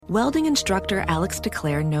Welding instructor Alex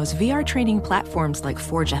DeClaire knows VR training platforms like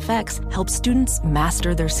Forge FX help students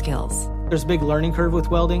master their skills. There's a big learning curve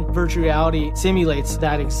with welding. Virtual reality simulates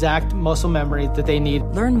that exact muscle memory that they need.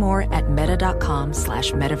 Learn more at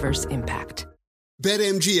meta.com/metaverseimpact.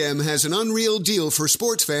 BetMGM has an unreal deal for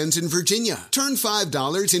sports fans in Virginia. Turn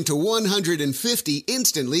 $5 into $150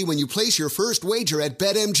 instantly when you place your first wager at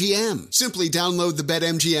BetMGM. Simply download the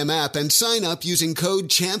BetMGM app and sign up using code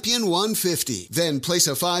CHAMPION150. Then place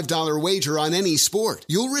a $5 wager on any sport.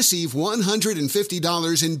 You'll receive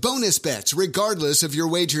 $150 in bonus bets regardless of your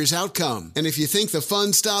wager's outcome. And if you think the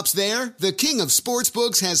fun stops there, the king of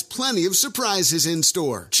sportsbooks has plenty of surprises in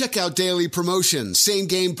store. Check out daily promotions,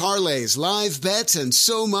 same-game parlays, live bets, and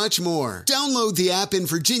so much more. Download the app in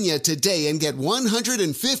Virginia today and get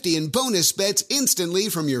 $150 in bonus bets instantly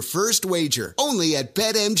from your first wager. Only at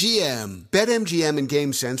BetMGM. BetMGM and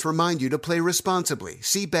GameSense remind you to play responsibly.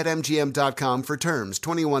 See BetMGM.com for terms.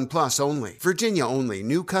 21 plus only. Virginia only.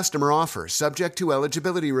 New customer offer. Subject to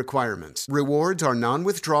eligibility requirements. Rewards are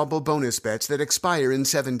non-withdrawable bonus bets that expire in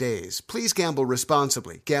 7 days. Please gamble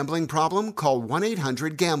responsibly. Gambling problem? Call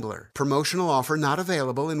 1-800-GAMBLER. Promotional offer not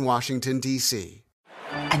available in Washington, D.C.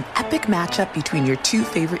 An epic matchup between your two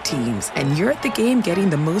favorite teams, and you're at the game getting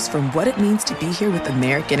the most from what it means to be here with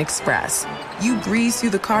American Express. You breeze through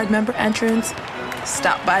the card member entrance,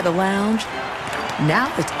 stop by the lounge.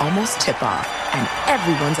 Now it's almost tip-off, and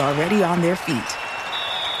everyone's already on their feet.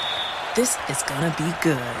 This is gonna be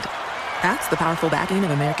good. That's the powerful backing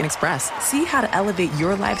of American Express. See how to elevate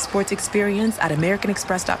your live sports experience at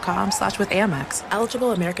americanexpress.com/withAmex.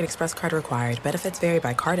 Eligible American Express card required. Benefits vary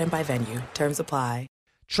by card and by venue. Terms apply.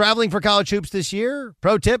 Traveling for college hoops this year?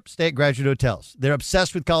 Pro tip, stay at Graduate Hotels. They're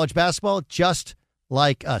obsessed with college basketball, just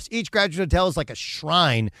like us. Each Graduate Hotel is like a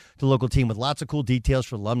shrine to the local team with lots of cool details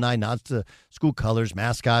for alumni, nods to school colors,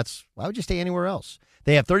 mascots. Why would you stay anywhere else?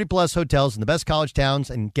 They have 30-plus hotels in the best college towns,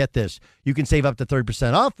 and get this, you can save up to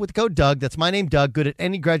 30% off with the code Doug. That's my name, Doug. Good at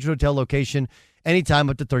any Graduate Hotel location, anytime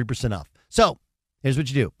up to 30% off. So here's what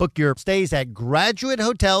you do. Book your stays at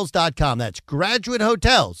graduatehotels.com. That's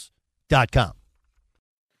graduatehotels.com.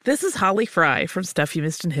 This is Holly Fry from Stuff You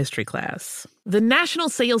Missed in History class. The national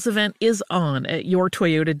sales event is on at your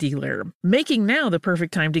Toyota dealer, making now the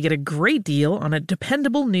perfect time to get a great deal on a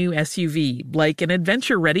dependable new SUV, like an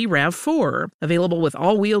adventure-ready RAV4. Available with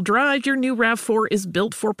all-wheel drive, your new RAV4 is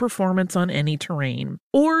built for performance on any terrain.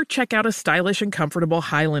 Or check out a stylish and comfortable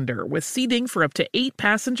Highlander with seating for up to 8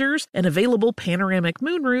 passengers and available panoramic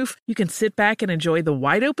moonroof. You can sit back and enjoy the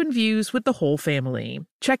wide-open views with the whole family.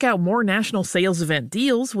 Check out more national sales event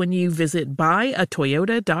deals when you visit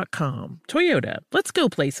buyatoyota.com. Toyota, let's go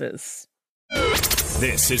places.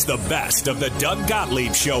 This is the best of the Doug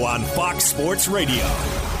Gottlieb Show on Fox Sports Radio.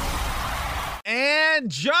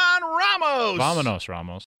 And John Ramos. Vámonos,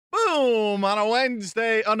 Ramos. Boom, on a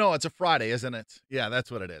Wednesday. Oh, no, it's a Friday, isn't it? Yeah,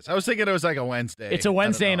 that's what it is. I was thinking it was like a Wednesday. It's a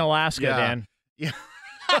Wednesday in Alaska, yeah. Dan. Yeah.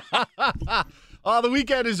 Oh, the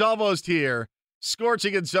weekend is almost here.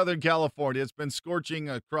 Scorching in Southern California. It's been scorching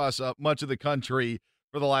across much of the country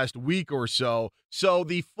for the last week or so. So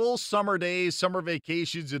the full summer days, summer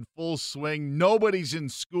vacations in full swing. Nobody's in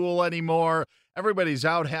school anymore. Everybody's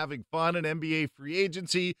out having fun, and NBA free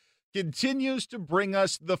agency continues to bring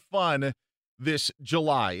us the fun this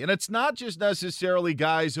July. And it's not just necessarily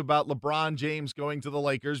guys about LeBron James going to the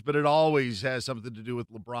Lakers, but it always has something to do with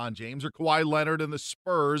LeBron James or Kawhi Leonard and the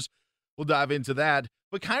Spurs. We'll dive into that.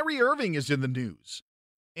 But Kyrie Irving is in the news.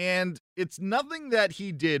 And it's nothing that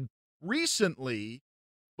he did recently,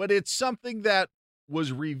 but it's something that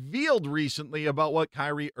was revealed recently about what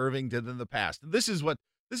Kyrie Irving did in the past. And this is what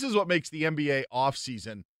makes the NBA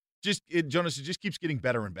offseason Jonas, it just keeps getting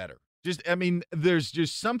better and better. There's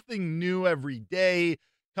just something new every day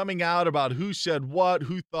coming out about who said what,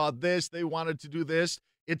 who thought this, they wanted to do this.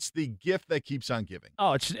 It's the gift that keeps on giving.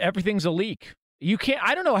 Oh, everything's a leak.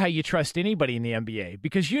 I don't know how you trust anybody in the NBA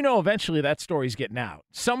because eventually that story's getting out.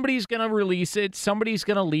 Somebody's going to release it. Somebody's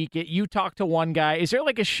going to leak it. You talk to one guy. Is there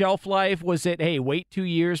like a shelf life? Was it, hey, wait 2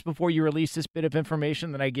 years before you release this bit of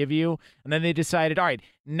information that I give you? And then they decided, all right,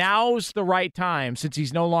 now's the right time since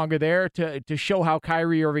he's no longer there to show how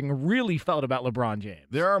Kyrie Irving really felt about LeBron James.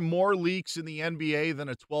 There are more leaks in the NBA than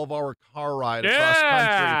a 12-hour car ride across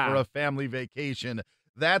country for a family vacation.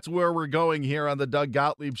 That's where we're going here on the Doug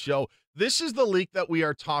Gottlieb Show. This is the leak that we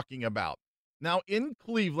are talking about. Now, in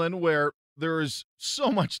Cleveland, where there is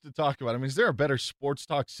so much to talk about. Is there a better sports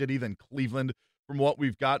talk city than Cleveland from what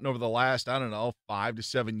we've gotten over the last, 5 to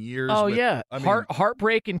 7 years. Oh, yeah.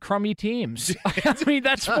 Heartbreak and crummy teams. I mean,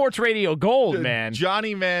 that's sports radio gold, man.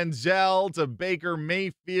 Johnny Manziel to Baker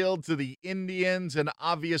Mayfield to the Indians, and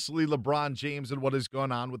obviously LeBron James and what is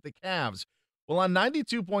going on with the Cavs. Well, on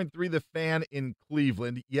 92.3 The Fan in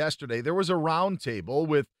Cleveland yesterday, there was a roundtable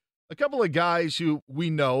with a couple of guys who we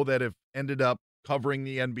know that have ended up covering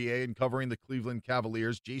the NBA and covering the Cleveland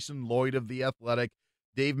Cavaliers. Jason Lloyd of The Athletic,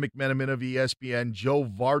 Dave McMenamin of ESPN, Joe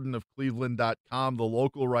Varden of Cleveland.com, the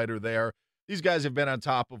local writer there. These guys have been on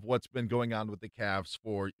top of what's been going on with the Cavs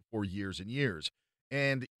for years and years.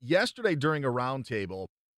 And yesterday during a roundtable,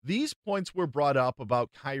 these points were brought up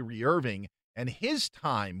about Kyrie Irving and his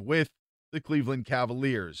time with the Cleveland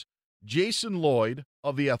Cavaliers. Jason Lloyd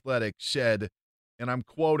of The Athletic said, and I'm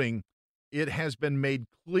quoting, "It has been made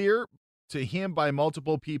clear to him by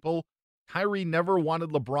multiple people, Kyrie never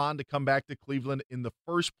wanted LeBron to come back to Cleveland in the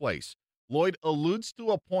first place." Lloyd alludes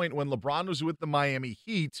to a point when LeBron was with the Miami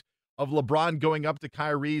Heat of LeBron going up to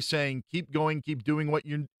Kyrie saying, "Keep going, keep doing what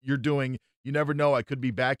you're doing. You never know, I could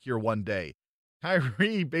be back here one day."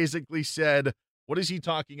 Kyrie basically said, "What is he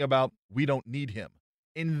talking about? We don't need him."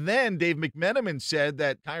 And then Dave McMenamin said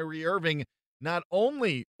that Kyrie Irving not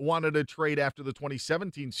only wanted a trade after the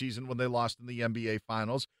 2017 season when they lost in the NBA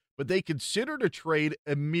Finals, but they considered a trade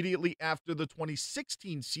immediately after the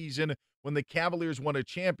 2016 season when the Cavaliers won a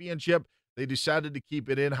championship. They decided to keep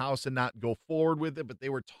it in-house and not go forward with it, but they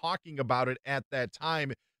were talking about it at that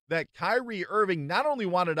time, that Kyrie Irving not only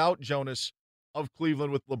wanted out, Jonas, of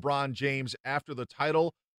Cleveland with LeBron James after the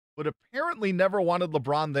title, but apparently never wanted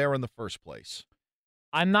LeBron there in the first place.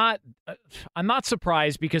 I'm not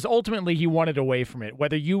surprised because ultimately he wanted away from it.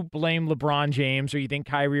 Whether you blame LeBron James or you think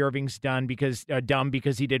Kyrie Irving's dumb because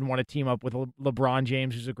he didn't want to team up with LeBron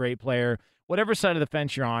James, who's a great player, whatever side of the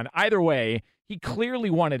fence you're on, either way, he clearly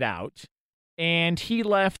wanted out, and he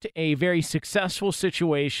left a very successful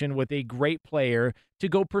situation with a great player to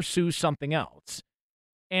go pursue something else.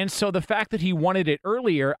 And so the fact that he wanted it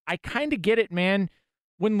earlier, I kind of get it, man.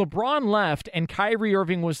 When LeBron left and Kyrie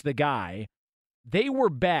Irving was the guy, they were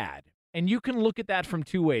bad. And you can look at that from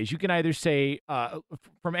two ways. You can either say,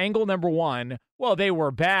 from angle number one, well, they were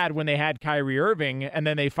bad when they had Kyrie Irving, and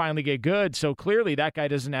then they finally get good, so clearly that guy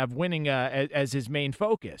doesn't have winning as his main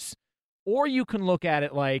focus. Or you can look at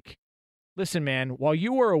it like, listen, man, while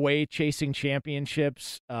you were away chasing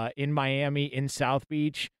championships in Miami, in South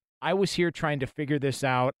Beach, I was here trying to figure this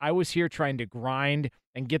out. I was here trying to grind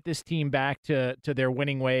and get this team back to their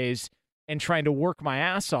winning ways and trying to work my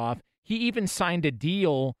ass off. He even signed a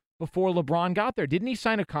deal before LeBron got there. Didn't he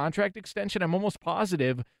sign a contract extension? I'm almost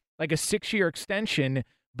positive, like a 6-year extension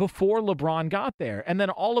before LeBron got there. And then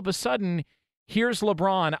all of a sudden, here's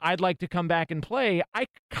LeBron. I'd like to come back and play. I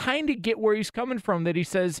kind of get where he's coming from, that he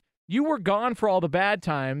says, you were gone for all the bad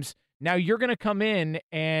times. Now you're going to come in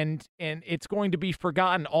and it's going to be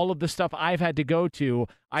forgotten, all of the stuff I've had to go to.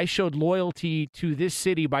 I showed loyalty to this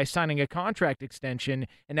city by signing a contract extension,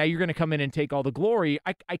 and now you're going to come in and take all the glory.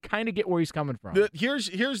 I kind of get where he's coming from. Here's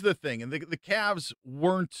the thing, and the Cavs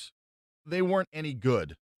weren't any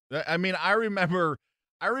good. I mean, I remember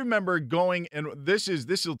going, and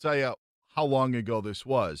this will tell you how long ago this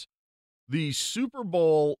was. The Super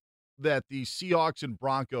Bowl that the Seahawks and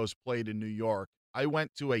Broncos played in New York, I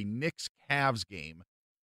went to a Knicks-Cavs game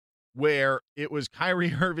where it was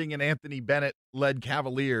Kyrie Irving and Anthony Bennett led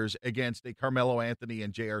Cavaliers against a Carmelo Anthony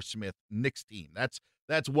and J.R. Smith Knicks team. That's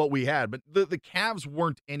what we had. But the Cavs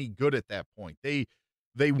weren't any good at that point. They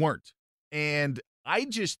weren't. And I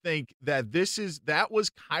just think that that was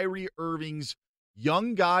Kyrie Irving's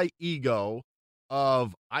young guy ego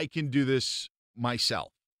of, I can do this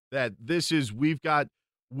myself. That this is,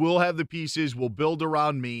 we'll have the pieces, we'll build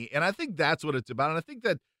around me. And I think that's what it's about. And I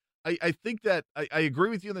think that I agree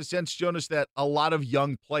with you in the sense, Jonas, that a lot of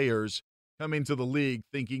young players come into the league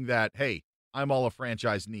thinking that, hey, I'm all a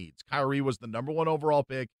franchise needs. Kyrie was the number 1 overall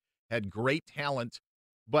pick, had great talent.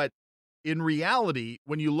 But in reality,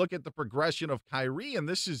 when you look at the progression of Kyrie, and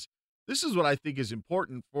this is what I think is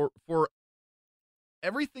important for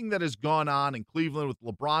everything that has gone on in Cleveland with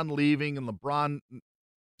LeBron leaving and LeBron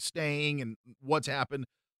staying and what's happened.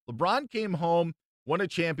 LeBron came home, won a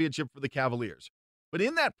championship for the Cavaliers. But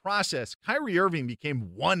in that process, Kyrie Irving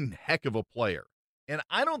became one heck of a player. And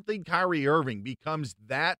I don't think Kyrie Irving becomes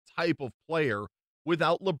that type of player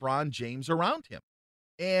without LeBron James around him.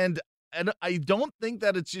 And I don't think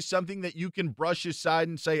that it's just something that you can brush aside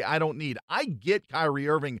and say, I don't need. I get Kyrie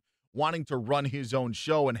Irving wanting to run his own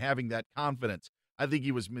show and having that confidence. I think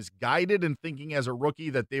he was misguided in thinking as a rookie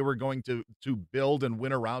that they were going to build and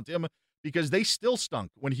win around him, because they still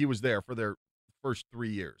stunk when he was there for their first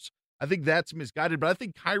 3 years. I think that's misguided, but I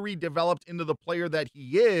think Kyrie developed into the player that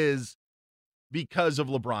he is because of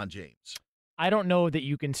LeBron James. I don't know that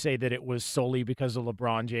you can say that it was solely because of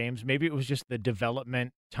LeBron James. Maybe it was just the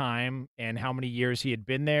development time and how many years he had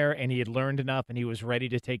been there, and he had learned enough and he was ready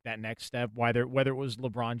to take that next step, whether it was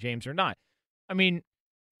LeBron James or not. I mean,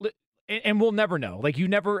 and we'll never know. Like, you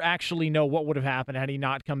never actually know what would have happened had he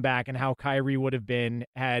not come back and how Kyrie would have been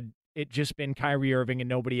had it just been Kyrie Irving and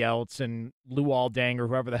nobody else and Luol Deng or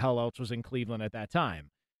whoever the hell else was in Cleveland at that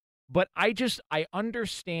time. But I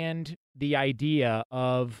understand the idea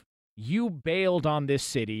of, you bailed on this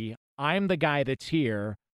city. I'm the guy that's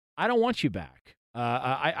here. I don't want you back.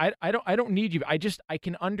 I don't need you. I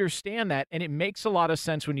can understand that, and it makes a lot of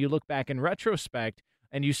sense when you look back in retrospect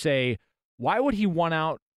and you say, why would he want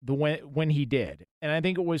out when he did? And I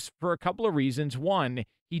think it was for a couple of reasons. One,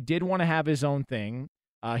 he did want to have his own thing.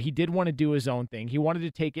 He did want to do his own thing. He wanted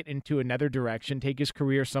to take it into another direction, take his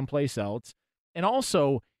career someplace else. And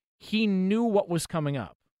also, he knew what was coming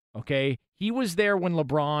up. Okay, he was there when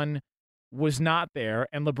LeBron was not there,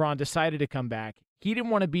 and LeBron decided to come back. He didn't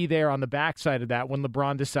want to be there on the backside of that when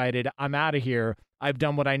LeBron decided, I'm out of here. I've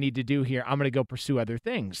done what I need to do here. I'm going to go pursue other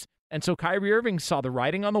things. And so Kyrie Irving saw the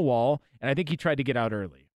writing on the wall, and I think he tried to get out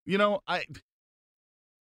early. I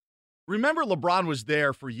remember LeBron was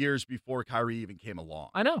there for years before Kyrie even came along.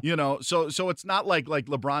 I know. So it's not like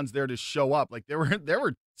LeBron's there to show up. Like, there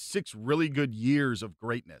were 6 really good years of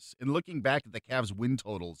greatness. And looking back at the Cavs win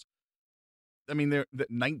totals, I mean, they're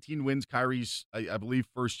 19 wins Kyrie's, I believe,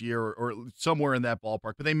 first year or somewhere in that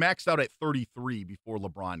ballpark. But they maxed out at 33 before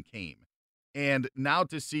LeBron came. And now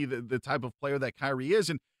to see the type of player that Kyrie is,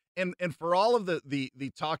 and for all of the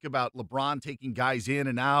talk about LeBron taking guys in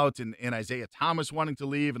and out and Isaiah Thomas wanting to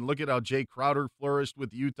leave, and look at how Jay Crowder flourished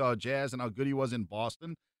with the Utah Jazz and how good he was in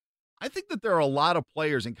Boston, I think that there are a lot of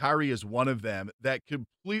players, and Kyrie is one of them, that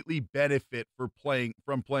completely benefit from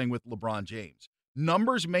playing with LeBron James.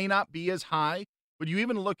 Numbers may not be as high, but you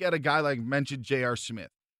even look at a guy like mentioned J.R. Smith.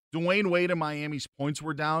 Dwayne Wade in Miami's points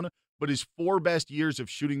were down, but his 4 best years of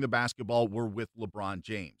shooting the basketball were with LeBron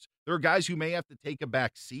James. There are guys who may have to take a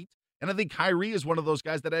back seat, and I think Kyrie is one of those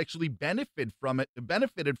guys that actually benefited from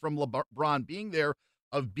LeBron being there,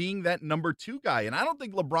 of being that number 2 guy. And I don't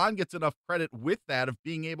think LeBron gets enough credit with that, of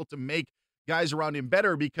being able to make guys around him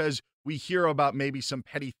better, because we hear about maybe some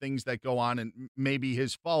petty things that go on and maybe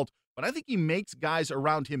his fault. But I think he makes guys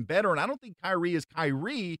around him better, and I don't think Kyrie is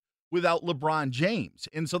Kyrie without LeBron James.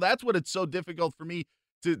 And so that's what it's so difficult for me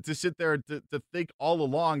to sit there to think all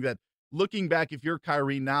along, that looking back, if you're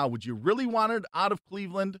Kyrie now, would you really want it out of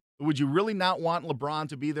Cleveland? Would you really not want LeBron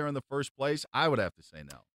to be there in the first place? I would have to say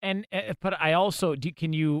no. And but I also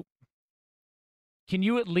can you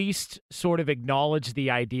at least sort of acknowledge the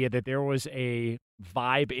idea that there was a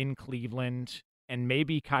vibe in Cleveland, and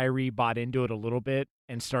maybe Kyrie bought into it a little bit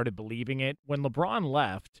and started believing it? When LeBron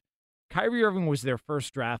left, Kyrie Irving was their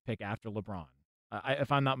first draft pick after LeBron,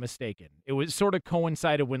 if I'm not mistaken. It was sort of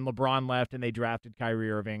coincided when LeBron left and they drafted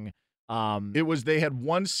Kyrie Irving. They had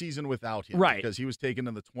one season without him, right, because he was taken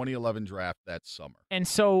in the 2011 draft that summer. And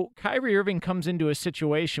so Kyrie Irving comes into a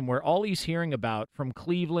situation where all he's hearing about from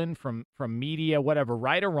Cleveland, from media, whatever,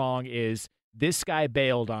 right or wrong, is this guy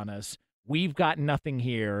bailed on us. We've got nothing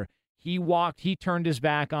here. He turned his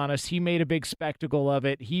back on us. He made a big spectacle of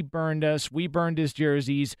it. He burned us. We burned his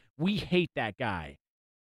jerseys. We hate that guy,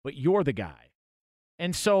 but you're the guy.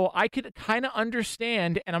 And so I could kind of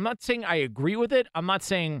understand, and I'm not saying I agree with it. I'm not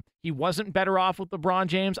saying he wasn't better off with LeBron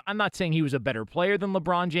James. I'm not saying he was a better player than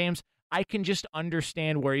LeBron James. I can just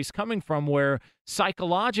understand where he's coming from, where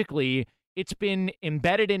psychologically it's been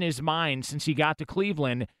embedded in his mind since he got to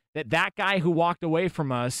Cleveland that guy who walked away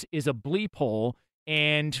from us is a bleep hole,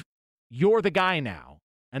 and you're the guy now.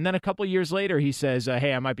 And then a couple of years later, he says,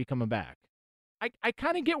 hey, I might be coming back. I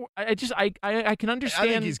kind of get, I can understand.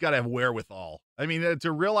 I think he's got to have wherewithal. I mean,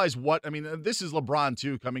 to realize this is LeBron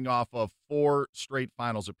too, coming off of 4 straight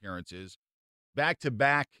finals appearances,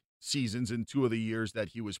 back-to-back seasons in 2 of the years that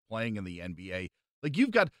he was playing in the NBA. Like, you've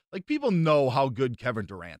got, people know how good Kevin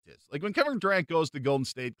Durant is. Like, when Kevin Durant goes to Golden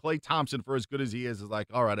State, Klay Thompson, for as good as he is like,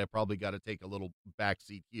 all right, I probably got to take a little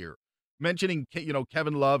backseat here. Mentioning,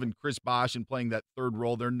 Kevin Love and Chris Bosh and playing that third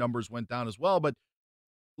role, their numbers went down as well, but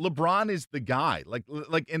LeBron is the guy.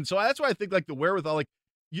 And so that's why I think, the wherewithal,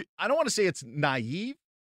 I don't want to say it's naive,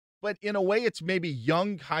 but in a way it's maybe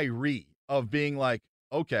young Kyrie of being like,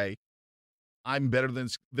 okay, I'm better than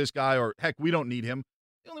this guy, or heck, we don't need him.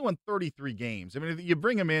 He only won 33 games. I mean, if you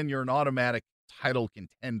bring him in, you're an automatic title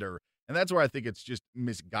contender. And that's where I think it's just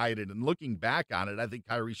misguided. And looking back on it, I think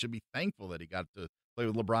Kyrie should be thankful that he got to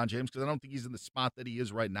play with LeBron James because I don't think he's in the spot that he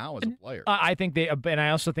is right now as a player. I think and I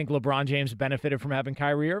also think LeBron James benefited from having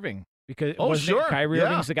Kyrie Irving because Kyrie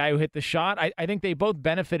Irving's the guy who hit the shot. I think they both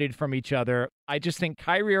benefited from each other. I just think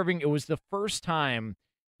Kyrie Irving, it was the first time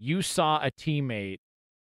you saw a teammate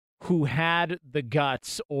who had the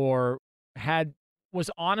guts or was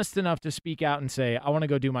honest enough to speak out and say, I want to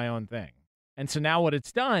go do my own thing. And so now what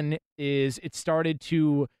it's done is it started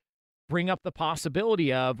to bring up the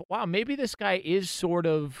possibility of, wow, maybe this guy is sort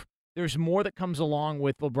of, there's more that comes along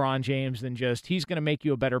with LeBron James than just he's going to make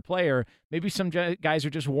you a better player. Maybe some guys are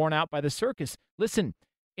just worn out by the circus. Listen,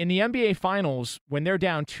 in the NBA Finals, when they're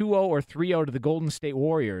down 2-0 or 3-0 to the Golden State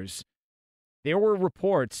Warriors, there were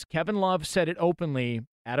reports, Kevin Love said it openly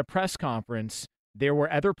at a press conference, there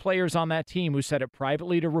were other players on that team who said it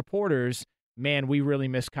privately to reporters, man, we really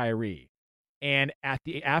miss Kyrie. And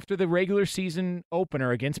after the regular season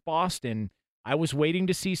opener against Boston, I was waiting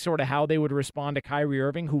to see sort of how they would respond to Kyrie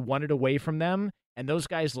Irving, who wanted away from them, and those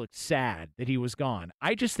guys looked sad that he was gone.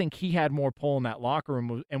 I just think he had more pull in that locker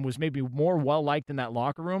room and was maybe more well-liked in that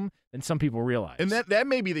locker room than some people realize. And that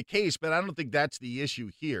may be the case, but I don't think that's the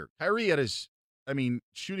issue here. Kyrie had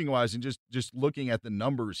shooting-wise and just looking at the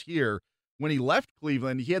numbers here, when he left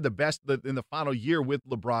Cleveland, he had the best in the final year with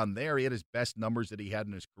LeBron there. He had his best numbers that he had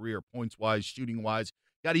in his career, points-wise, shooting-wise.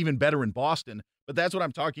 Got even better in Boston. But that's what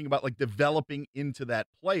I'm talking about, like developing into that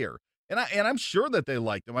player. And I'm sure that they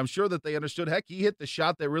liked him. I'm sure that they understood. Heck, he hit the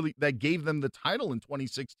shot that gave them the title in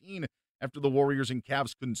 2016 after the Warriors and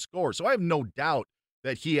Cavs couldn't score. So I have no doubt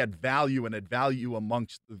that he had value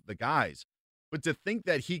amongst the guys. But to think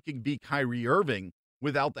that he can be Kyrie Irving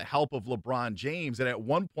without the help of LeBron James, and at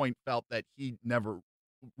one point felt that he never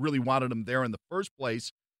really wanted him there in the first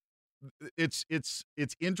place, it's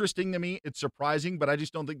interesting to me. It's surprising, but I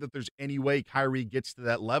just don't think that there's any way Kyrie gets to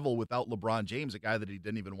that level without LeBron James, a guy that he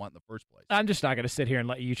didn't even want in the first place. I'm just not going to sit here and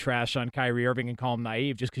let you trash on Kyrie Irving and call him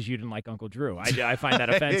naive just because you didn't like Uncle Drew. I find that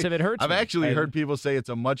offensive. It hurts I've me. actually heard people say it's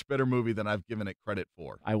a much better movie than I've given it credit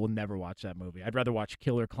for. I will never watch that movie. I'd rather watch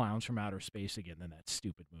Killer Clowns from Outer Space again than that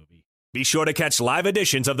stupid movie. Be sure to catch live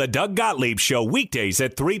editions of the Doug Gottlieb Show weekdays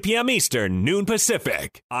at 3 p.m. Eastern, noon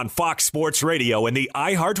Pacific, on Fox Sports Radio and the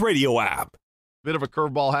iHeartRadio app. Bit of a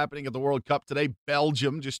curveball happening at the World Cup today.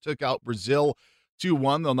 Belgium just took out Brazil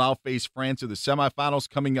 2-1. They'll now face France in the semifinals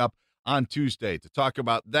coming up on Tuesday. To talk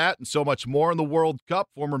about that and so much more in the World Cup,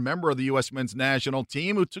 former member of the U.S. men's national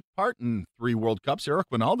team who took part in 3 World Cups, Eric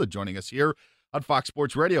Winalda, joining us here on Fox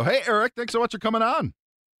Sports Radio. Hey, Eric, thanks so much for coming on.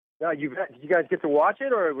 Did you guys get to watch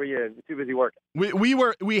it, or were you too busy working?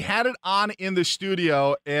 We had it on in the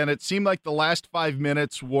studio, and it seemed like the last 5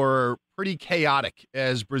 minutes were pretty chaotic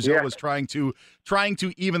as Brazil was trying to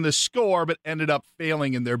even the score, but ended up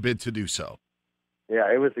failing in their bid to do so.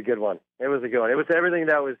 Yeah, it was a good one. It was everything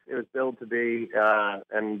that it was billed to be,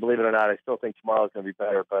 and believe it or not, I still think tomorrow's going to be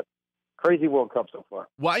better. But crazy World Cup so far.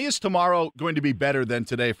 Why is tomorrow going to be better than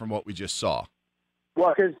today from what we just saw?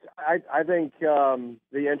 Well, because I think the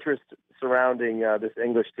interest surrounding this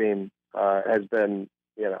English team has been,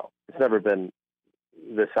 it's never been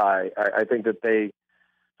this high. I think that they,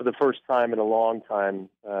 for the first time in a long time,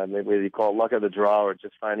 maybe you call it luck of the draw or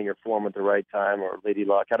just finding your form at the right time or lady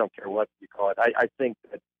luck, I don't care what you call it. I think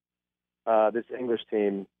that this English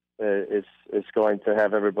team is going to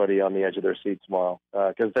have everybody on the edge of their seat tomorrow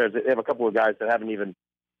because they have a couple of guys that haven't even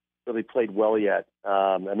really played well yet,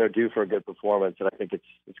 and they're due for a good performance, and I think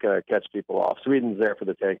it's going to catch people off. Sweden's there for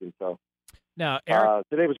the taking, so now Eric,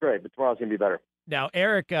 today was great, but tomorrow's going to be better. Now,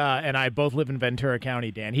 Eric and I both live in Ventura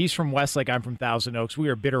County, Dan. He's from Westlake. I'm from Thousand Oaks. We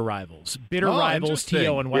are bitter rivals. Rivals,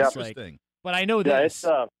 T.O. and Westlake. But I know this.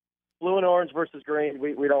 Yeah, it's blue and orange versus green.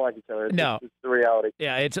 We don't like each other. It's the reality.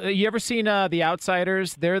 Yeah, it's you ever seen The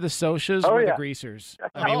Outsiders? They're the Sochas, we're the Greasers.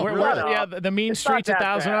 I mean, we're the mean streets of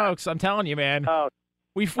Thousand Oaks. I'm telling you, man.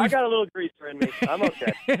 I got a little greaser in me. I'm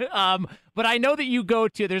okay. But I know that you go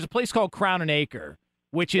to, there's a place called Crown and Acre,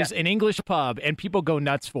 which is an English pub, and people go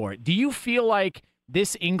nuts for it. Do you feel like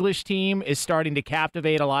this English team is starting to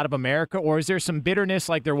captivate a lot of America, or is there some bitterness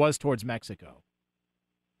like there was towards Mexico?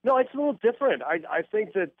 No, it's a little different. I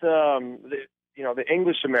think that, the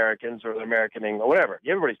English Americans or the American English, whatever,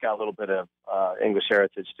 everybody's got a little bit of English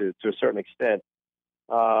heritage to a certain extent.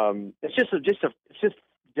 It's just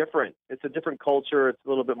different. It's a different culture. It's a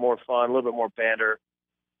little bit more fun, a little bit more banter,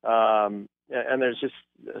 and there's just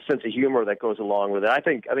a sense of humor that goes along with it. I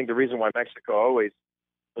think the reason why Mexico always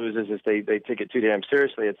loses is they take it too damn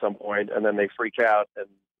seriously at some point, and then they freak out and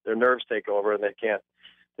their nerves take over and they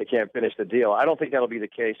can't finish the deal. I don't think that'll be the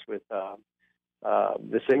case with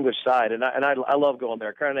this English side, and I love going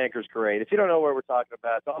there. Crown Anchor's great. If you don't know where we're talking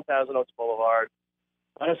about, it's on Thousand Oaks Boulevard.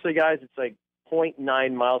 Honestly, guys, it's like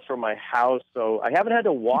 0.9 miles from my house, so I haven't had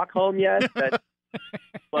to walk home yet.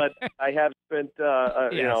 But I have spent,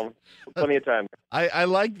 plenty of time. I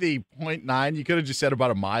like the 0.9. You could have just said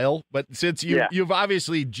about a mile, but since you've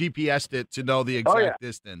obviously GPSed it to know the exact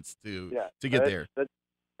distance to get there. That's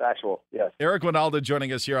factual, yes. Eric Winalda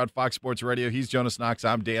joining us here on Fox Sports Radio. He's Jonas Knox.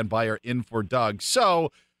 I'm Dan Beyer in for Doug.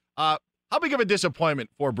 So, how big of a disappointment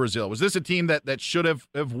for Brazil? Was this a team that should have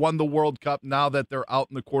won the World Cup now that they're out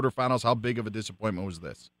in the quarterfinals? How big of a disappointment was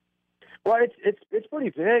this? Well, it's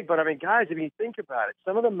pretty big, but I mean, guys, if you think about it,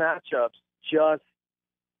 some of the matchups just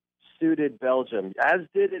suited Belgium, as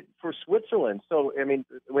did it for Switzerland. So, I mean,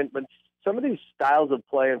 when some of these styles of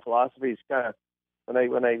play and philosophies kind of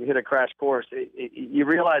when they hit a crash course, you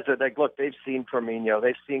realize that look, they've seen Firmino,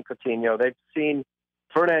 they've seen Coutinho, they've seen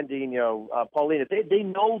Fernandinho, Paulina. They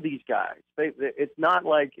know these guys. It's not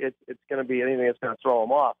like it's going to be anything that's going to throw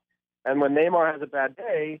them off. And when Neymar has a bad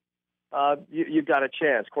day, you've got a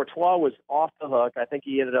chance. Courtois was off the hook. I think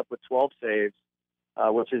he ended up with 12 saves,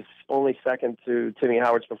 which is only second to Timmy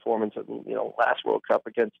Howard's performance at last World Cup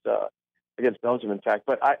against Belgium, in fact.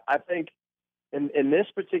 But I think in this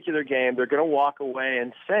particular game, they're going to walk away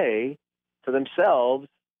and say to themselves,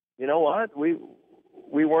 you know what,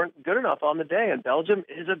 we weren't good enough on the day. And Belgium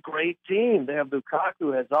is a great team. They have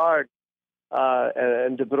Lukaku, Hazard,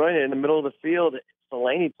 and De Bruyne in the middle of the field.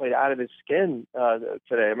 Fellaini played out of his skin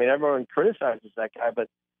today. I mean, everyone criticizes that guy, but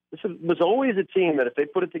this was always a team that if they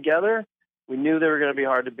put it together, we knew they were going to be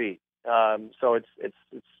hard to beat. So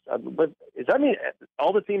but I mean,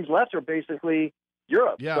 all the teams left are basically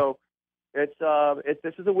Europe. Yeah. So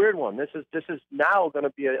this is a weird one. This is now going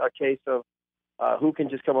to be a case of who can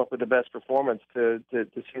just come up with the best performance to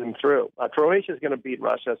see them through. Croatia is going to beat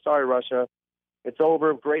Russia. Sorry, Russia. It's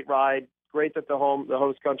over. Great ride. Great that the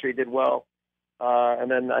host country did well. And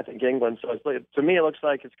then I think England. So to me, it looks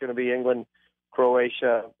like it's going to be England,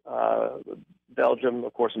 Croatia, Belgium,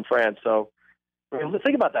 of course, and France. So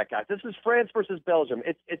think about that, guys. This is France versus Belgium.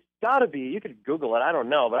 It's got to be. You could Google it. I don't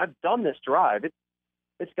know, but I've done this drive.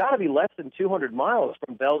 It's got to be less than 200 miles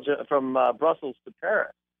from Brussels to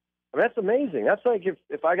Paris. I mean, that's amazing. That's like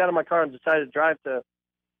if I got in my car and decided to drive to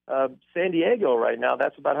San Diego right now.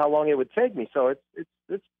 That's about how long it would take me. So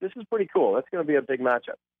this is pretty cool. It's going to be a big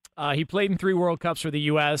matchup. He played in 3 World Cups for the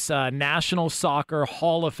U.S. National Soccer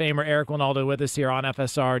Hall of Famer Eric Winalda with us here on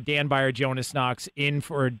FSR. Dan Beyer, Jonas Knox in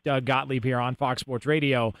for Doug Gottlieb here on Fox Sports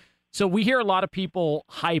Radio. So we hear a lot of people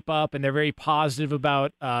hype up, and they're very positive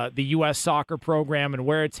about the U.S. soccer program and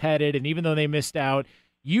where it's headed. And even though they missed out,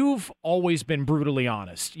 you've always been brutally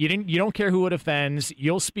honest. You don't care who it offends.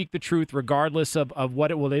 You'll speak the truth regardless of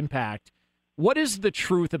what it will impact. What is the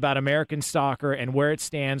truth about American soccer and where it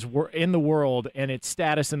stands in the world and its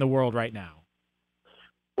status in the world right now?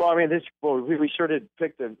 Well, I mean, we sure did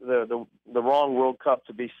pick the wrong World Cup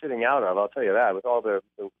to be sitting out of. I'll tell you that, with all the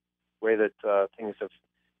way that things have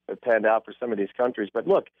panned out for some of these countries. But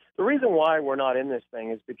look, the reason why we're not in this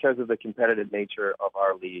thing is because of the competitive nature of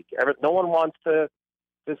our league. No one wants to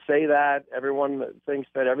say that. Everyone thinks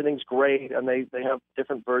that everything's great, and they have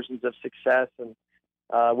different versions of success, and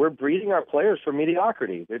we're breeding our players for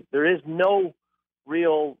mediocrity. There is no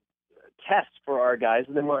real test for our guys,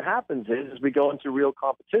 and then what happens is we go into real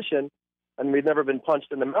competition, and we've never been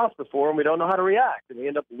punched in the mouth before, and we don't know how to react, and we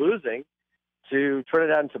end up losing to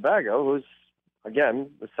Trinidad and Tobago, who's, again,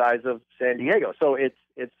 the size of San Diego. So it's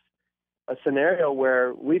a scenario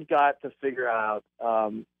where we've got to figure out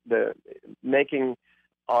making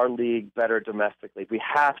our league better domestically. We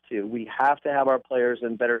have to have our players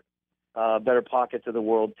in better pockets of the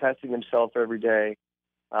world, testing themselves every day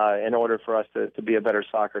in order for us to be a better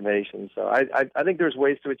soccer nation. So I think there's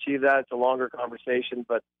ways to achieve that. It's a longer conversation,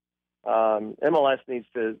 but MLS needs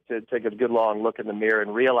to take a good long look in the mirror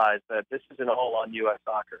and realize that this isn't all on U.S.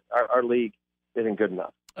 soccer. Our league isn't good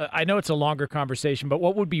enough. I know it's a longer conversation, but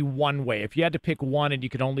what would be one way, if you had to pick one and you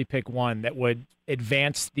could only pick one, that would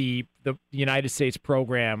advance the United States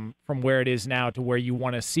program from where it is now to where you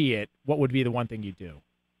want to see it? What would be the one thing you'd do?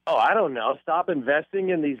 Oh, I don't know. Stop investing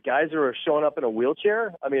in these guys who are showing up in a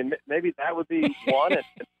wheelchair. I mean, maybe that would be one.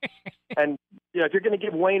 And if you're going to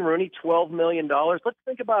give Wayne Rooney $12 million, let's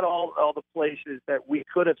think about all the places that we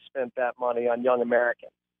could have spent that money on young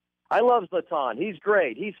Americans. I love Zlatan. He's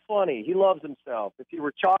great. He's funny. He loves himself. If he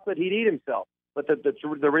were chocolate, he'd eat himself. But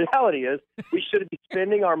the reality is we should be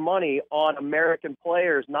spending our money on American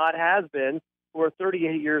players, not has-beens, who are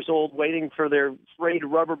 38 years old waiting for their frayed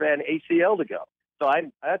rubber band ACL to go. So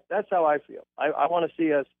that's how I feel. I want to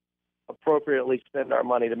see us appropriately spend our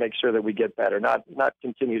money to make sure that we get better, not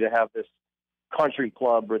continue to have this country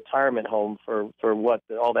club retirement home for what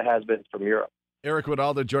all the has-beens from Europe. Eric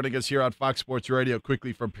Winalda joining us here on Fox Sports Radio.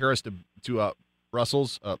 Quickly from Paris to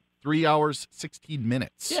Brussels, 3 hours, 16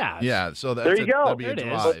 minutes. Yeah. So there you go. That'd be there a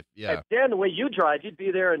drive. Yeah. And Dan, the way you drive, you'd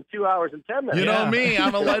be there in 2 hours and 10 minutes. You know me,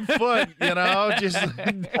 I'm a lead foot, just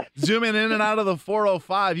zooming in and out of the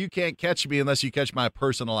 405. You can't catch me unless you catch my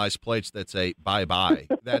personalized plates that say bye-bye.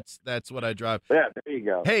 That's what I drive. Yeah, there you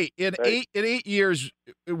go. Hey, in 8 years,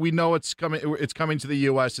 we know it's coming to the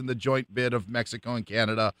U.S. in the joint bid of Mexico and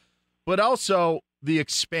Canada, but also the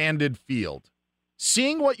expanded field.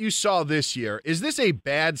 Seeing what you saw this year, is this a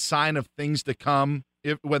bad sign of things to come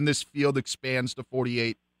when this field expands to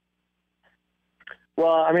 48?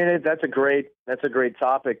 Well, I mean, that's a great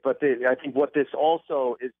topic. But I think what this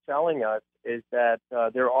also is telling us is that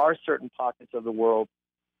there are certain pockets of the world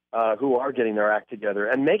who are getting their act together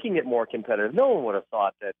and making it more competitive. No one would have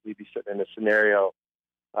thought that we'd be sitting in a scenario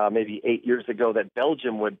maybe 8 years ago that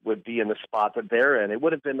Belgium would be in the spot that they're in. It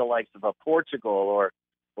would have been the likes of a Portugal or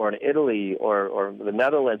in Italy or the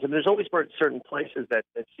Netherlands. And there's always certain places that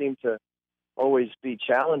seem to always be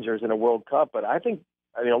challengers in a World Cup. But I think,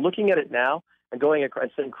 looking at it now and going across,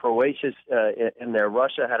 saying Croatia's in there,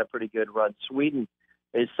 Russia had a pretty good run. Sweden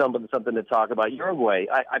is something to talk about. Uruguay,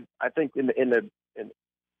 I think in the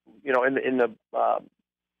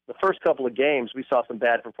first couple of games, we saw some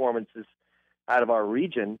bad performances out of our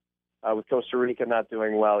region. With Costa Rica not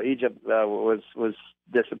doing well, Egypt was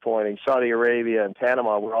disappointing. Saudi Arabia and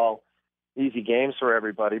Panama were all easy games for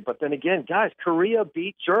everybody. But then again, guys, Korea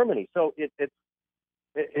beat Germany, so it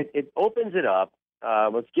opens it up.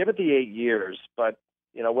 Let's give it the 8 years. But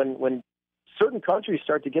when certain countries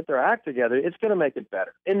start to get their act together, it's going to make it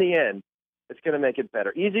better. In the end, it's going to make it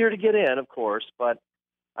better. Easier to get in, of course, but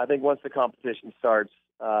I think once the competition starts,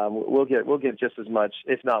 we'll get just as much,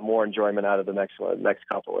 if not more, enjoyment out of the next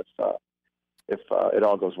couple if it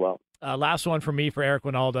all goes well. Last one for me for Eric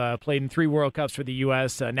Winalda. Played in 3 World Cups for the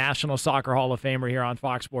U.S., National Soccer Hall of Famer here on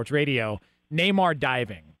Fox Sports Radio. Neymar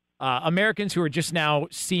diving. Americans who are just now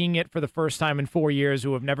seeing it for the first time in 4 years,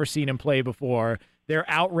 who have never seen him play before, they're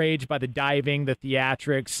outraged by the diving, the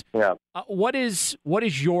theatrics. Yeah. What is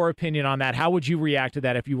your opinion on that? How would you react to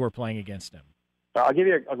that if you were playing against him? I'll give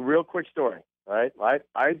you a real quick story. Right,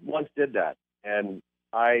 I once did that, and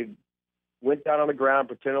I went down on the ground,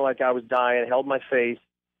 pretended like I was dying, held my face.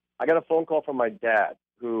 I got a phone call from my dad,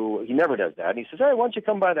 who he never does that. And he says, "Hey, why don't you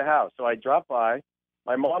come by the house?" So I dropped by.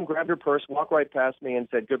 My mom grabbed her purse, walked right past me, and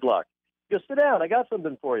said, "Good luck." He goes, "Sit down. I got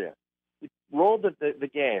something for you." He rolled the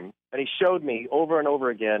game, and he showed me over and over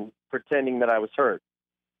again, pretending that I was hurt.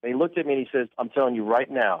 And he looked at me and he says, "I'm telling you right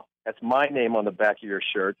now, that's my name on the back of your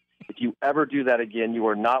shirt. If you ever do that again, you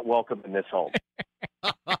are not welcome in this home."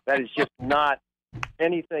 That is just not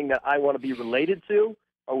anything that I want to be related to.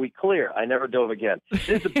 Are we clear? I never dove again. This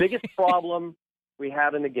is the biggest problem we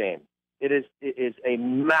have in the game. It is a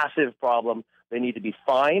massive problem. They need to be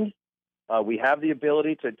fined. We have the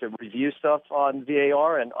ability to review stuff on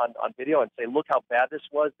VAR and on video and say, look how bad this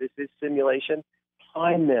was. This is simulation.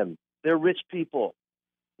 Fine them. They're rich people.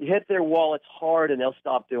 You hit their wallets hard and they'll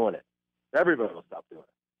stop doing it. Everybody will stop doing it.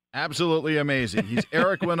 Absolutely amazing. He's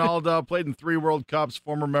Eric Winalda, played in 3 World Cups,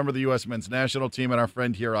 former member of the U.S. men's national team, and our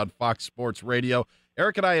friend here on Fox Sports Radio.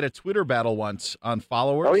 Eric and I had a Twitter battle once on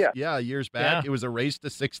followers. Oh, yeah. Yeah, years back. Yeah. It was a race to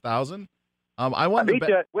 6,000. I wanted to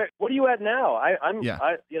bet. What are you at now?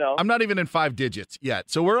 I'm not even in 5 digits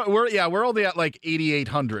yet. So we're only at like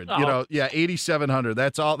 8,800. Oh. 8,700.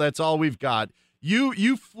 That's all we've got.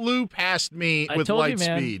 You flew past me with light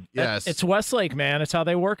speed. Yes. It's Westlake, man. It's how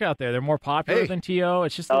they work out there. They're more popular than TO.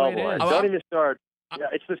 It's just the way it is. Don't even start. Yeah,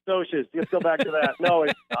 it's the socials. Let's go back to that. No,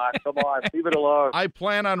 it's not. Come on. Leave it alone. I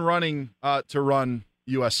plan on running to run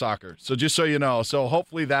U.S. soccer. So just so you know. So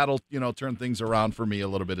hopefully that'll, turn things around for me a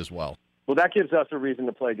little bit as well. Well, that gives us a reason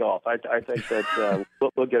to play golf. I think that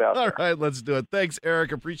we'll get out there. All right, let's do it. Thanks,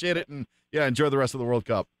 Eric. Appreciate it. And, enjoy the rest of the World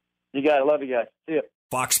Cup. You got it. Love you guys. See you.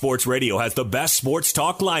 Fox Sports Radio has the best sports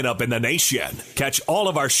talk lineup in the nation. Catch all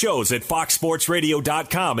of our shows at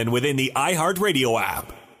foxsportsradio.com and within the iHeartRadio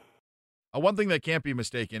app. One thing that can't be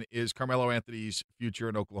mistaken is Carmelo Anthony's future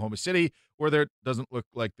in Oklahoma City, where there doesn't look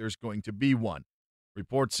like there's going to be one.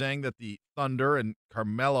 Reports saying that the Thunder and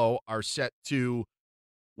Carmelo are set to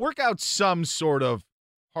work out some sort of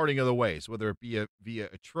parting of the ways, whether it be via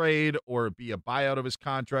a trade or it be a buyout of his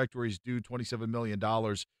contract where he's due $27 million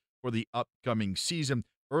for the upcoming season.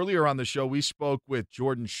 Earlier on the show, we spoke with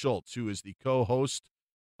Jordan Schultz, who is the co-host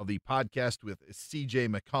of the podcast with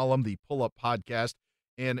CJ McCollum, the Pull-Up Podcast.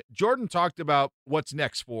 And Jordan talked about what's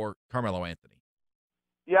next for Carmelo Anthony.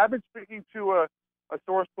 Yeah, I've been speaking to a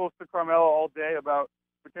source close to Carmelo all day about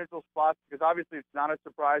potential spots, because obviously it's not a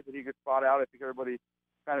surprise that he gets bought out. I think everybody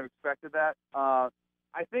kind of expected that.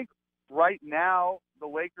 I think right now the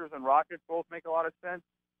Lakers and Rockets both make a lot of sense.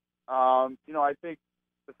 I think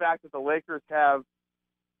the fact that the Lakers have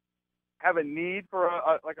a need for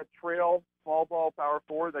a trail small ball power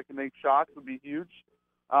forward that can make shots would be huge.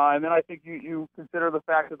 And then I think you consider the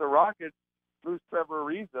fact that the Rockets lose Trevor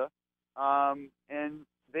Ariza, and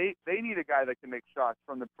they need a guy that can make shots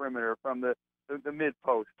from the perimeter, from the mid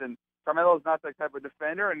post. And Carmelo's not that type of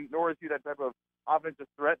defender, and nor is he that type of offensive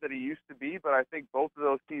threat that he used to be. But I think both of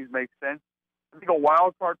those teams make sense. I think a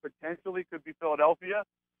wild card potentially could be Philadelphia,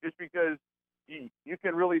 just because you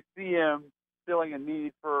can really see him filling a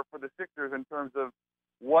need for the Sixers in terms of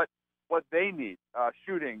what they need,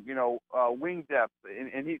 shooting, wing depth,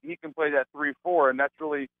 and he can play that 3-4, and that's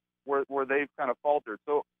really where they've kind of faltered.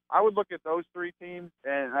 So I would look at those three teams,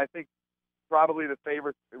 and I think probably the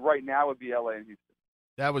favorites right now would be LA and Houston.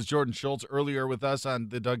 That was Jordan Schultz earlier with us on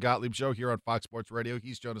the Doug Gottlieb Show here on Fox Sports Radio.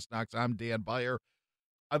 He's Jonas Knox. I'm Dan Beyer.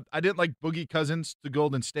 I didn't like Boogie Cousins to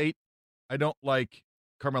Golden State. I don't like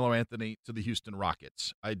Carmelo Anthony to the Houston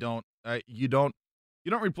Rockets. You don't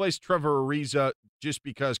replace Trevor Ariza just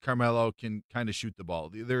because Carmelo can kind of shoot the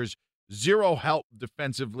ball. There's zero help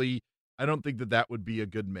defensively. I don't think that would be a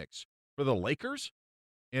good mix for the Lakers.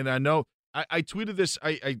 And I know I tweeted this.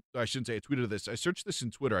 I shouldn't say I tweeted this. I searched this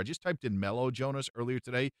in Twitter. I just typed in Melo Jonas earlier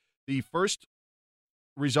today. The first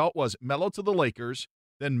result was Melo to the Lakers,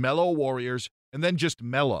 then Melo Warriors, and then just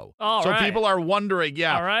Melo. So people are wondering,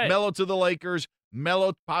 Melo to the Lakers,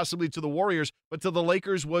 Melo possibly to the Warriors, but to the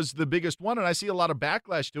Lakers was the biggest one, and I see a lot of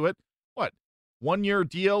backlash to it. What? 1-year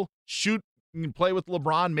deal, shoot, you can play with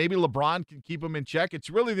LeBron. Maybe LeBron can keep him in check. It's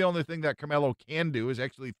really the only thing that Carmelo can do is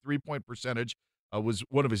actually three-point percentage was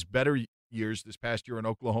one of his better years this past year in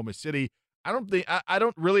Oklahoma City. I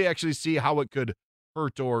don't really actually see how it could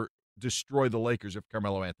hurt or destroy the Lakers if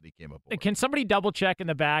Carmelo Anthony came up. Can somebody double check in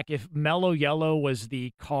the back if Mellow Yellow was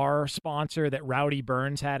the car sponsor that Rowdy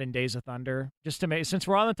Burns had in Days of Thunder? Just to make, since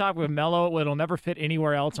we're on the topic of Mellow, it'll never fit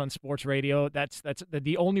anywhere else on sports radio. That's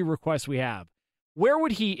the only request we have. Where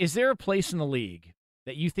would is there a place in the league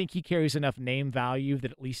that you think he carries enough name value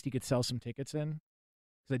that at least he could sell some tickets in?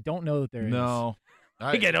 Because I don't know that there is. No.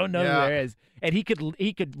 I don't know that there is. And he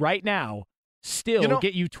could right now still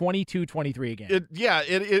get you 22, 23 a game.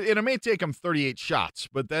 It may take him 38 shots,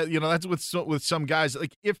 but that's with some guys.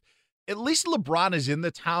 Like if at least LeBron is in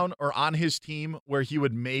the town or on his team where he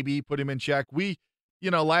would maybe put him in check.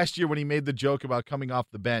 Last year when he made the joke about coming off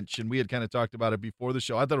the bench, and we had kind of talked about it before the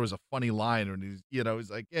show, I thought it was a funny line when he's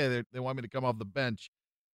like, yeah, they want me to come off the bench.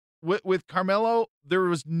 With Carmelo, there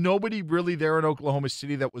was nobody really there in Oklahoma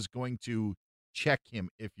City that was going to check him,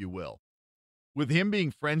 if you will. With him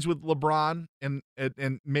being friends with LeBron and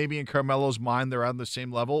maybe in Carmelo's mind they're on the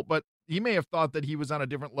same level, but he may have thought that he was on a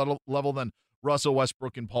different level than Russell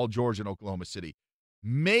Westbrook and Paul George in Oklahoma City.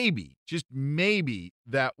 Maybe, just maybe,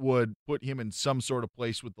 that would put him in some sort of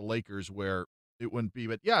place with the Lakers where it wouldn't be.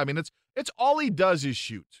 But yeah, I mean, it's all he does is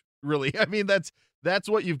shoot. Really, I mean that's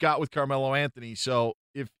what you've got with Carmelo Anthony. So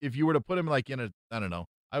if you were to put him like in a, I don't know,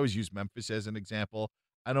 I always use Memphis as an example.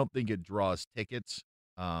 I don't think it draws tickets.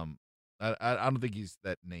 I don't think he's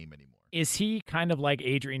that name anymore. Is he kind of like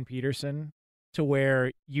Adrian Peterson, to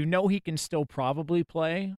where he can still probably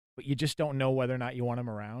play, but you just don't know whether or not you want him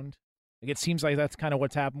around? Like it seems like that's kind of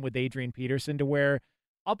what's happened with Adrian Peterson, to where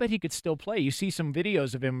I'll bet he could still play. You see some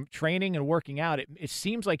videos of him training and working out. It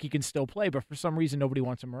seems like he can still play, but for some reason nobody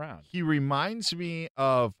wants him around. He reminds me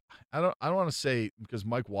of I don't want to say, because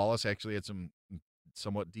Mike Wallace actually had some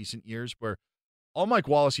somewhat decent years where all Mike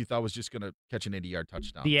Wallace he thought was just going to catch an 80-yard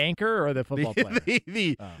touchdown. The anchor or the football player?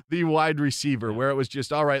 The wide receiver, where it was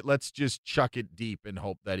just, all right, let's just chuck it deep and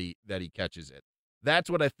hope that he catches it. That's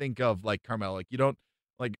what I think of like Carmelo.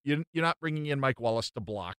 Like you're not bringing in Mike Wallace to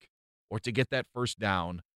block or to get that first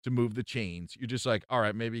down to move the chains. You're just like, all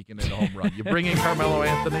right, maybe he can hit a home run. You bring in Carmelo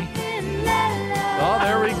Anthony. Oh,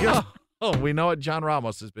 there we go. Oh, we know what John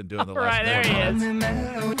Ramos has been doing the last right, there he is.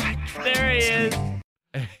 There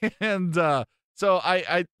he is. And so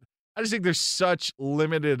I just think there's such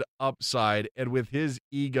limited upside, and with his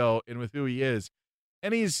ego and with who he is,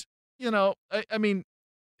 and he's, I mean,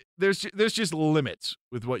 there's just limits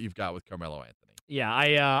with what you've got with Carmelo Anthony.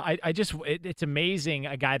 Yeah, it's amazing,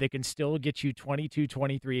 a guy that can still get you 22,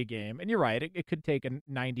 23 a game. And you're right, it could take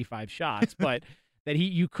 95 shots, but that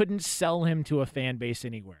you couldn't sell him to a fan base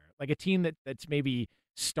anywhere. Like a team that's maybe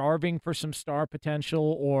starving for some star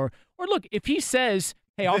potential, or look, if he says,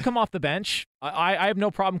 hey, I'll come off the bench, I have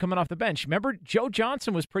no problem coming off the bench. Remember, Joe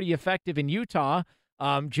Johnson was pretty effective in Utah.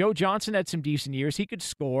 Joe Johnson had some decent years. He could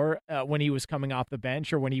score when he was coming off the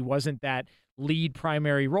bench or when he wasn't that lead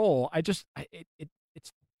primary role. It's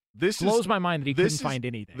This blows my mind that he couldn't find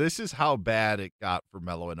anything. This is how bad it got for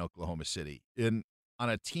Melo in Oklahoma City. On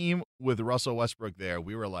a team with Russell Westbrook there,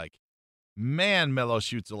 we were like, man, Melo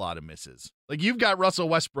shoots a lot of misses. Like, you've got Russell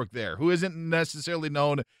Westbrook there, who isn't necessarily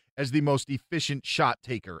known as the most efficient shot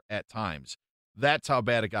taker at times. That's how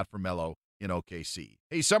bad it got for Melo in OKC.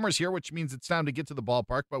 Hey, summer's here, which means it's time to get to the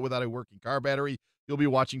ballpark, but without a working car battery, you'll be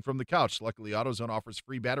watching from the couch. Luckily, AutoZone offers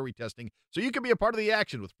free battery testing, so you can be a part of the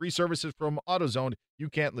action with free services from AutoZone. You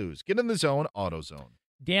can't lose. Get in the zone, AutoZone.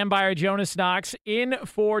 Dan Byer, Jonas Knox, in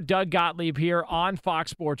for Doug Gottlieb here on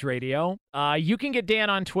Fox Sports Radio. You can get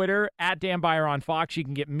Dan on Twitter, at Dan Byer on Fox. You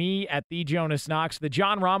can get me at the Jonas Knox. The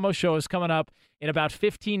John Ramos Show is coming up in about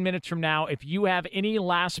 15 minutes from now. If you have any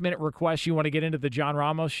last-minute requests you want to get into the John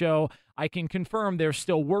Ramos Show, I can confirm they're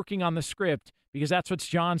still working on the script, because that's what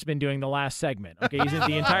John's been doing the last segment. Okay, he's in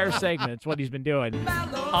the entire segment. It's what he's been doing.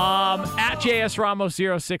 At JS Ramos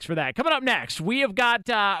 06 for that. Coming up next, we've got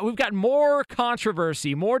more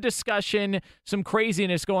controversy, more discussion, some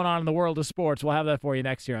craziness going on in the world of sports. We'll have that for you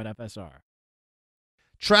next year on FSR.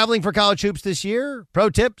 Traveling for college hoops this year? Pro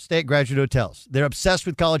tip, stay at Graduate Hotels. They're obsessed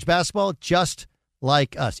with college basketball, just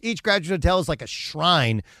like us. Each Graduate Hotel is like a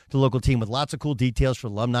shrine to the local team with lots of cool details for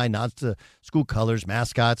alumni, nods to school colors,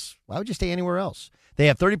 mascots. Why would you stay anywhere else? They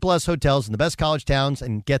have 30-plus hotels in the best college towns,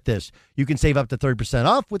 and get this, you can save up to 30%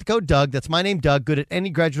 off with the code Doug. That's my name, Doug. Good at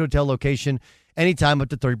any Graduate Hotel location, anytime, up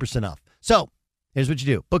to 30% off. So here's what you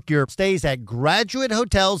do. Book your stays at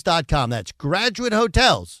graduatehotels.com. That's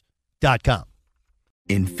graduatehotels.com.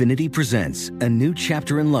 Infinity presents a new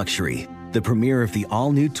chapter in luxury, the premiere of the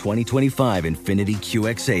all-new 2025 Infinity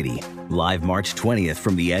QX80, live March 20th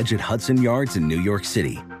from the Edge at Hudson Yards in New York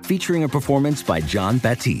City, featuring a performance by John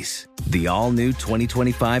Batiste. The all-new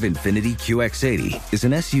 2025 Infinity QX80 is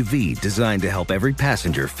an SUV designed to help every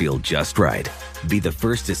passenger feel just right. Be the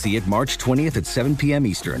first to see it March 20th at 7 p.m.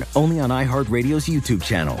 Eastern, only on iHeartRadio's YouTube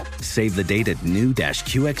channel. Save the date at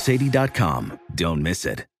new-QX80.com. Don't miss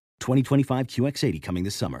it. 2025 QX80 coming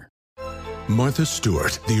this summer. Martha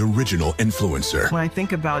Stewart, the original influencer. When I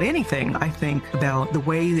think about anything, I think about the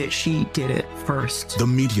way that she did it first. The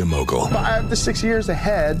media mogul. 5 to 6 years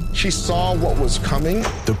ahead, she saw what was coming.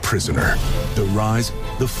 The prisoner. The rise,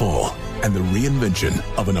 the fall, and the reinvention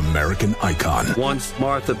of an American icon. Once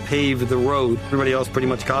Martha paved the road, everybody else pretty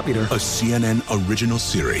much copied her. A CNN original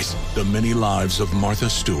series, The Many Lives of Martha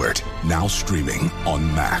Stewart, now streaming on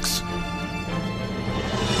Max.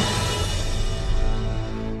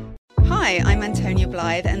 Hi, I'm Antonia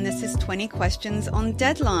Blythe, and this is 20 Questions on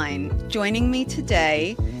Deadline. Joining me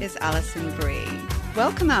today is Alison Brie.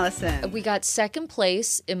 Welcome, Alison. We got second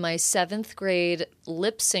place in my 7th grade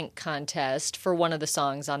lip sync contest for one of the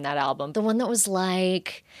songs on that album. The one that was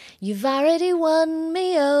like, "You've already won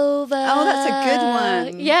me over." Oh, that's a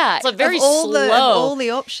good one. Yeah. It's a very slow. Of all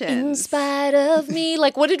the options. In spite of me.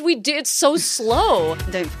 Like, what did we do? It's so slow.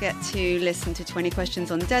 Don't forget to listen to 20 Questions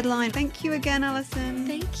on Deadline. Thank you again, Alison.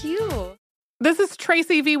 Thank you. This is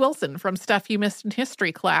Tracy V. Wilson from Stuff You Missed in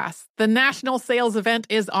History class. The national sales event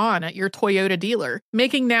is on at your Toyota dealer,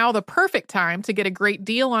 making now the perfect time to get a great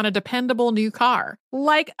deal on a dependable new car.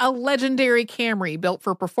 Like a legendary Camry built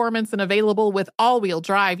for performance and available with all-wheel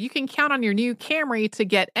drive, you can count on your new Camry to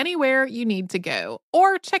get anywhere you need to go.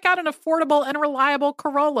 Or check out an affordable and reliable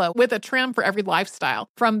Corolla with a trim for every lifestyle.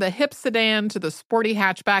 From the hip sedan to the sporty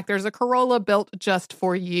hatchback, there's a Corolla built just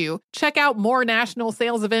for you. Check out more national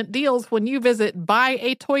sales event deals when you visit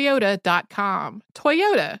buyatoyota.com.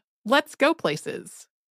 Toyota, let's go places.